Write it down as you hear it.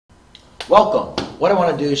Welcome. What I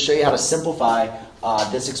want to do is show you how to simplify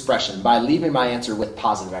this expression by leaving my answer with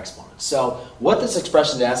positive exponents. So what this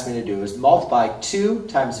expression asks me to do is multiply 2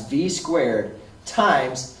 times v squared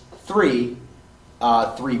times 3v.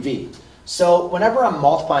 So whenever I'm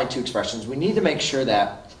multiplying two expressions, we need to make sure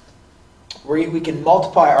that we can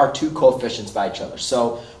multiply our two coefficients by each other.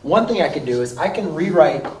 So one thing I can do is I can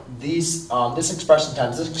rewrite these this expression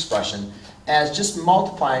times this expression as just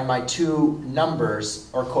multiplying my two numbers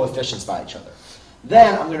or coefficients by each other.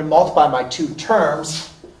 Then I'm going to multiply my two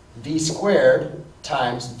terms, v squared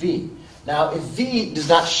times v. Now if v does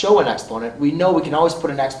not show an exponent, we know we can always put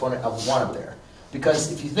an exponent of 1 up there.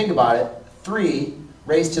 Because if you think about it, 3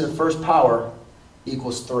 raised to the first power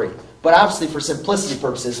equals 3. But obviously for simplicity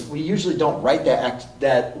purposes, we usually don't write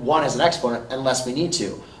that 1 as an exponent unless we need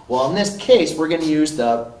to. Well, in this case, we're going to use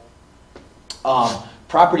the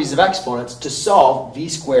properties of exponents to solve v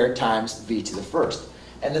squared times v to the first.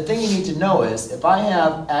 And the thing you need to know is, if I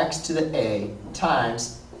have x to the a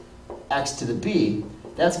times x to the b,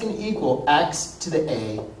 that's going to equal x to the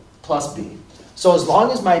a plus b. So as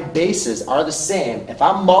long as my bases are the same, if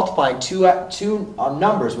I'm multiplying two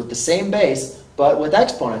numbers with the same base, but with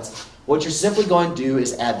exponents, what you're simply going to do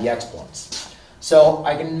is add the exponents. So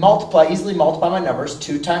I can easily multiply my numbers,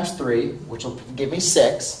 2 times 3, which will give me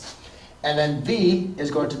 6. And then v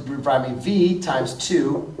is going to provide me v times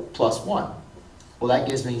 2 plus 1. Well, that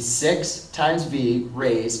gives me 6 times v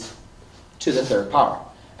raised to the third power.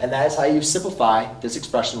 And that is how you simplify this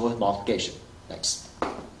expression with multiplication. Thanks.